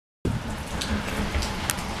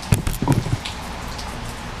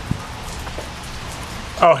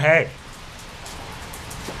Oh, hey.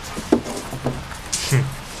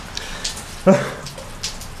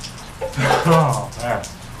 Oh, man.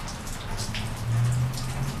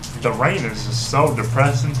 The rain is just so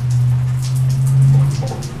depressing.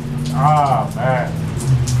 Ah, man.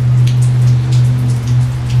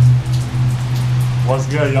 What's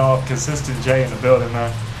good, y'all? Consistent J in the building,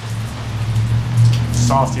 man.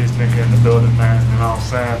 Sauciest nigga in the building, man. You know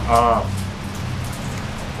what I'm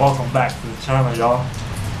saying? Welcome back to the channel, y'all.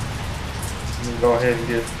 Let me go ahead and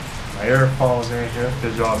get my earphones in here,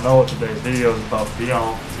 because y'all know what today's video is about to be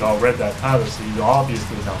on. Y'all read that title, so you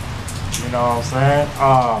obviously know. You know what I'm saying?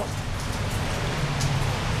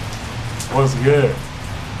 What's good?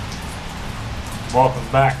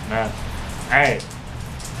 Welcome back, man. Hey.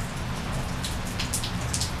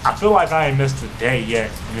 I feel like I ain't missed a day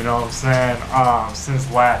yet, you know what I'm saying,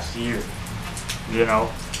 since last year, you know.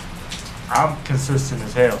 I'm consistent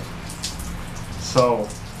as hell. So,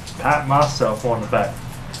 pat myself on the back,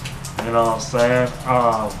 you know what I'm saying.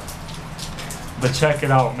 But check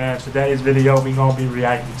it out, man. Today's video, we gonna be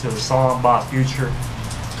reacting to a song by Future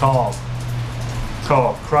called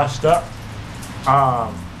Crushed Up.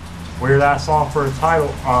 Weird ass song for a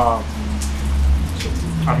title. A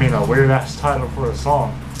weird ass title for a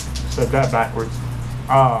song. Said that backwards.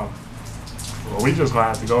 Well, we just gonna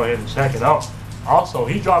have to go ahead and check it out. Also,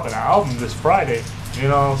 he dropping an album this Friday. You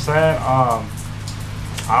know what I'm saying?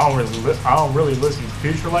 I don't really listen to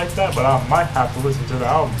Future like that, but I might have to listen to the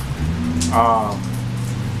album.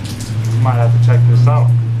 Might have to check this out.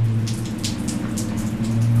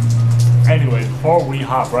 Anyway, before we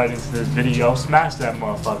hop right into this video, smash that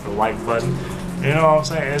motherfucker like button. You know what I'm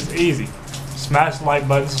saying? It's easy. Smash the like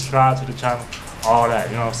button, subscribe to the channel, all that.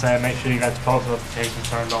 You know what I'm saying? Make sure you got the post notifications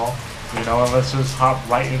turned on. You know, and let's just hop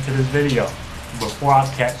right into this video before I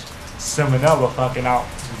catch Salmonella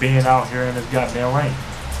being out here in this goddamn rain.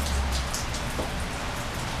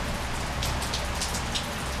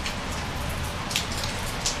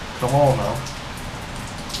 Come on now.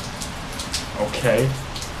 Okay.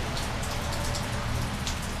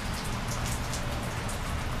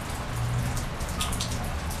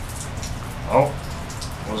 Oh,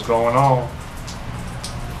 what's going on?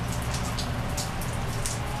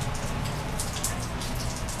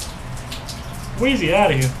 Wheezy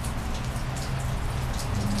out of here.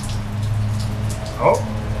 Oh.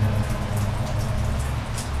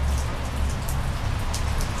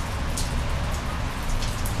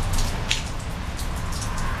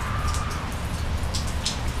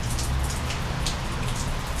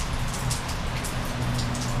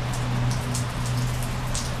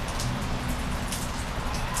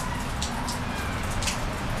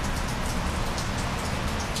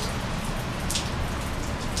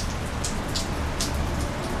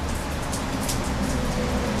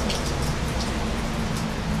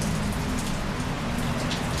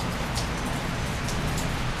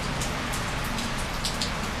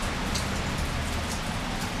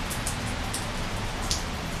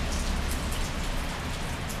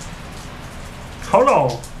 Hold on.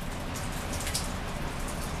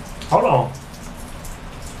 Hold on.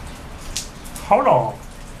 Hold on.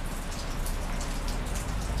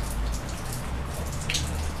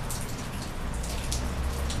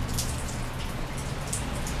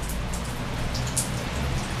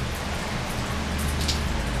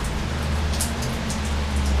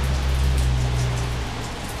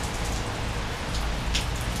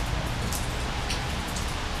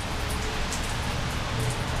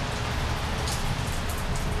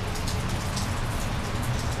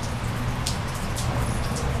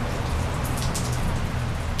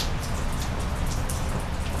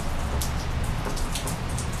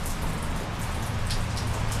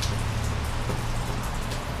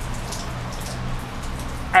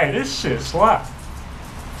 Hey, this shit slap.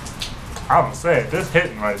 I'ma say it, this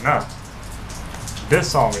hitting right now. This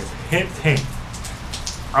song is hitting.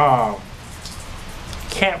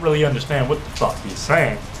 Can't really understand what the fuck he's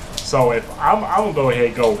saying. So if I'm gonna go ahead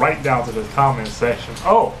and go right down to the comment section.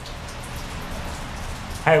 Oh,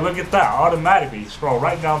 hey, look at that! Automatically scroll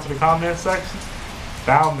right down to the comment section.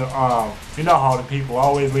 Down the you know how the people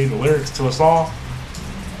always leave the lyrics to a song.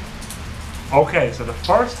 Okay, so the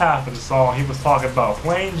first half of the song, he was talking about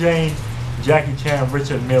Plain Jane, Jackie Chan,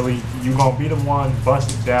 Richard Millie. You gonna be the one,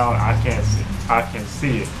 bust it down. I can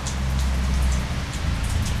see it.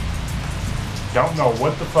 Don't know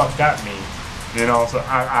what the fuck that means. You know, so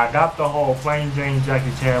I got the whole Plain Jane,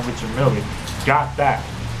 Jackie Chan, Richard Millie. Got that.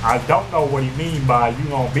 I don't know what he mean by you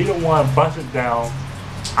gonna be the one, bust it down.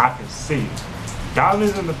 I can see it.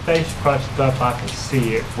 Diamonds in the face, crushed up. I can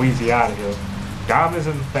see it. Wheezy out of here. Diamonds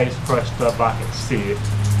in the face, crushed up, I can see it.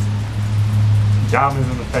 Diamonds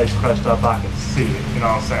in the face, crushed up, I can see it. You know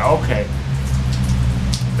what I'm saying? Okay,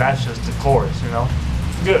 that's just the chorus. You know,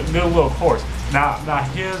 good little chorus. Now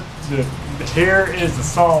here is the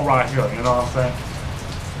song right here. You know what I'm saying?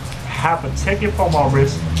 Have a ticket for my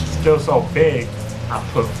wrist, still so big. I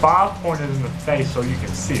put 5 pointers in the face so you can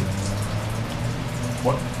see it.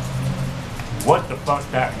 What the fuck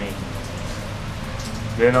that mean?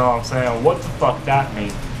 You know what I'm saying? What the fuck that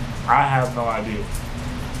mean? I have no idea.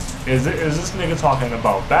 Is this nigga talking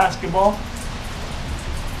about basketball?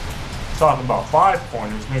 Talking about 5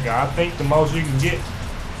 pointers, nigga. I think the most you can get,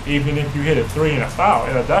 even if you hit a 3 and a foul,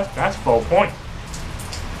 that's 4 points.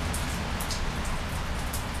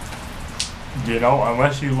 You know,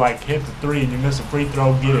 unless you like hit the 3 and you miss a free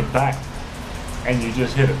throw, get it back, and you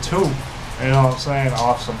just hit a 2. You know what I'm saying?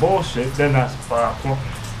 Off some bullshit, then that's a 5 point.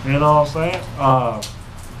 You know what I'm saying?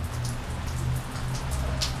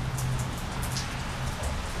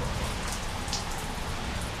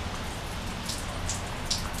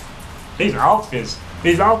 These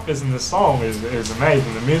outfits in the song is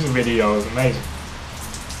amazing. The music video is amazing.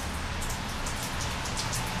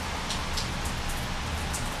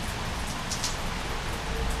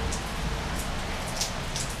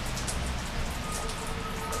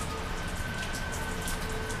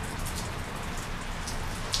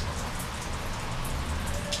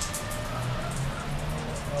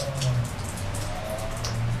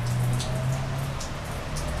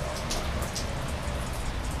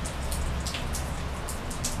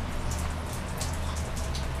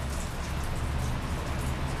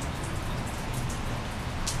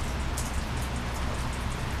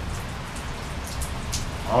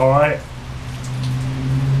 All right.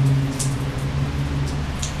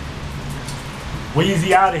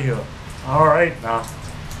 Wheezy out of here. All right now.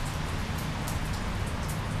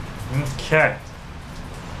 Okay.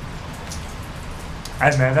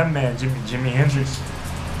 Hey man, that man Jimi Hendrix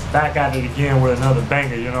back at it again with another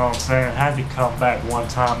banger. You know what I'm saying? Had to come back one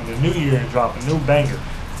time in the new year and drop a new banger.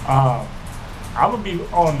 I'm gonna be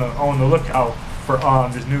on the lookout for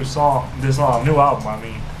this new song, this new album. I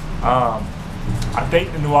mean, I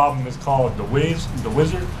think the new album is called The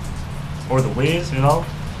Wizard, or The Wiz, you know?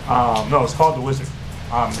 No, it's called The Wizard.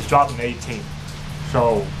 It's dropping the 18th.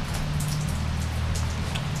 So,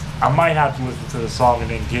 I might have to listen to the song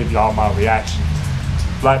and then give y'all my reaction.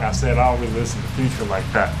 Like I said, I don't really listen to Future like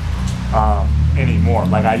that anymore.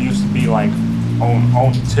 Like I used to be like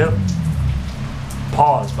on the tip.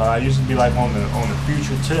 Pause, but I used to be like on the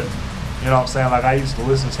Future tip. You know what I'm saying? Like I used to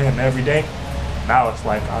listen to him every day. Now it's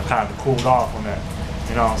like I kind of cooled off on that.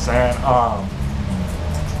 You know what I'm saying?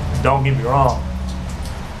 Don't get me wrong.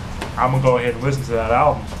 I'm gonna go ahead and listen to that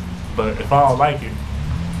album, but if I don't like it,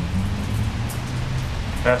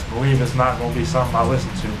 best believe it's not gonna be something I listen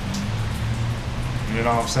to. You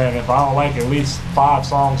know what I'm saying? If I don't like at least 5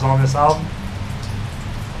 songs on this album,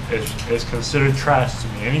 it's considered trash to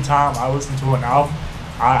me. Anytime I listen to an album,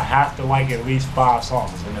 I have to like at least 5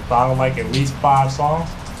 songs, and if I don't like at least 5 songs,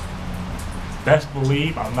 best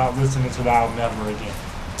believe I'm not listening to the album ever again.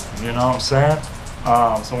 You know what I'm saying?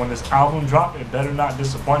 So when this album drops, it better not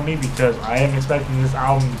disappoint me, because I am expecting this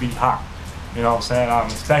album to be hot. You know what I'm saying? I'm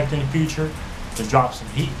expecting Future to drop some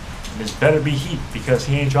heat. And this better be heat, because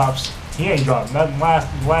he ain't dropped nothing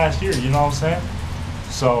last year, you know what I'm saying?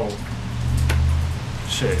 So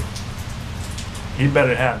shit. He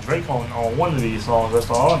better have Drake on one of these songs,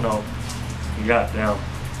 that's all I know. Goddamn.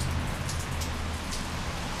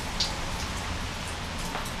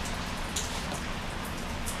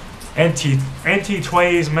 NT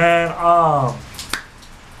Tways, man.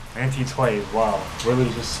 NT Tways, wow, really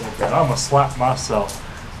just said that. I'm gonna slap myself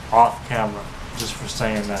off camera just for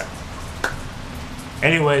saying that.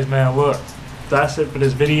 Anyways, man, look, that's it for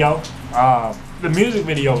this video. The music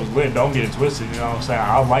video was lit, don't get it twisted, you know what I'm saying?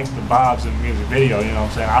 I like the vibes in the music video, you know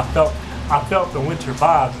what I'm saying? I felt the winter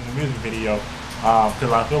vibes in the music video,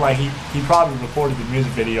 because I feel like he probably recorded the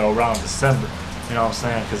music video around December, you know what I'm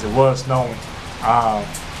saying? Because it was snowing.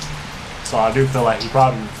 So I do feel like he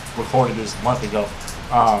probably recorded this a month ago.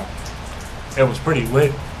 It was pretty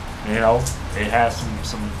lit, you know. It had some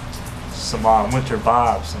winter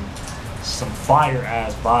vibes, some fire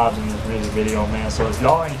ass vibes in this music video, man. So if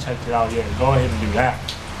y'all ain't checked it out yet, go ahead and do that.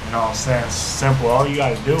 You know what I'm saying? It's simple. All you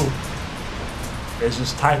gotta do is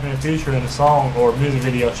just type in Future in the song, or music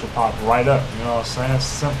video should pop right up. You know what I'm saying? It's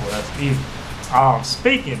simple. That's easy.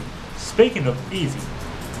 Speaking of easy.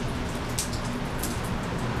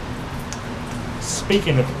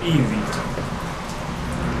 Speaking of easy,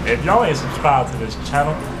 if y'all ain't subscribed to this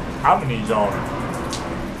channel, I'm gonna need y'all.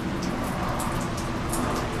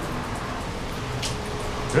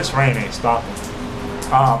 This rain ain't stopping.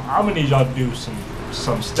 I'm gonna need y'all to do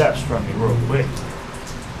some steps for me real quick.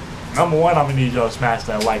 Number one, I'm gonna need y'all to smash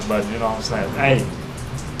that like button. You know what I'm saying? Hey,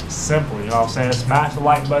 simple. You know what I'm saying? Smash the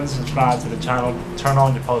like button, subscribe to the channel, turn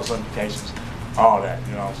on your post notifications, all that.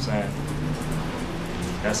 You know what I'm saying?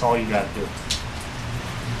 That's all you gotta do.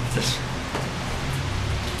 Just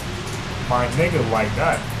my nigga like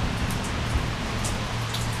that.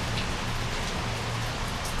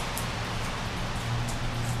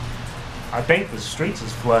 I think the streets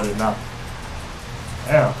is flooded now.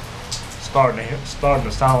 Yeah, starting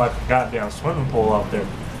to sound like a goddamn swimming pool out there.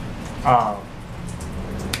 Out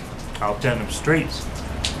there in them streets.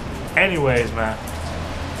 Anyways, man,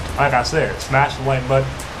 like I said, smash the like button.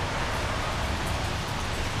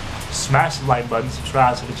 Smash the like button,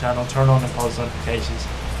 subscribe to the channel, turn on the post notifications,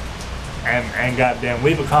 and goddamn,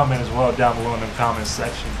 leave a comment as well down below in the comment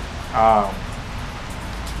section.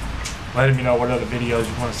 Letting me know what other videos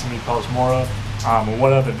you want to see me post more of, or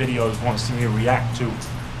what other videos you want to see me react to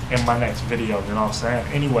in my next video, you know what I'm saying?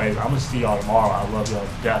 Anyways, I'm going to see y'all tomorrow. I love y'all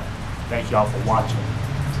to death. Thank y'all for watching.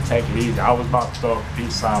 Take it easy. I was about to throw up a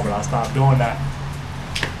peace sign, but I stopped doing that.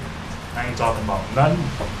 I ain't talking about nothing.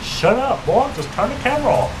 Shut up, boy. Just turn the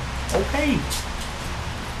camera off. Okay.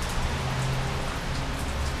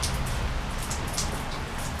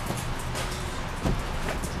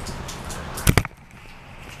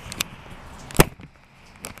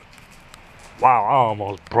 Wow, I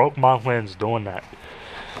almost broke my lens doing that.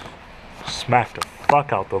 Smacked the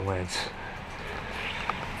fuck out the lens.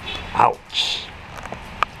 Ouch.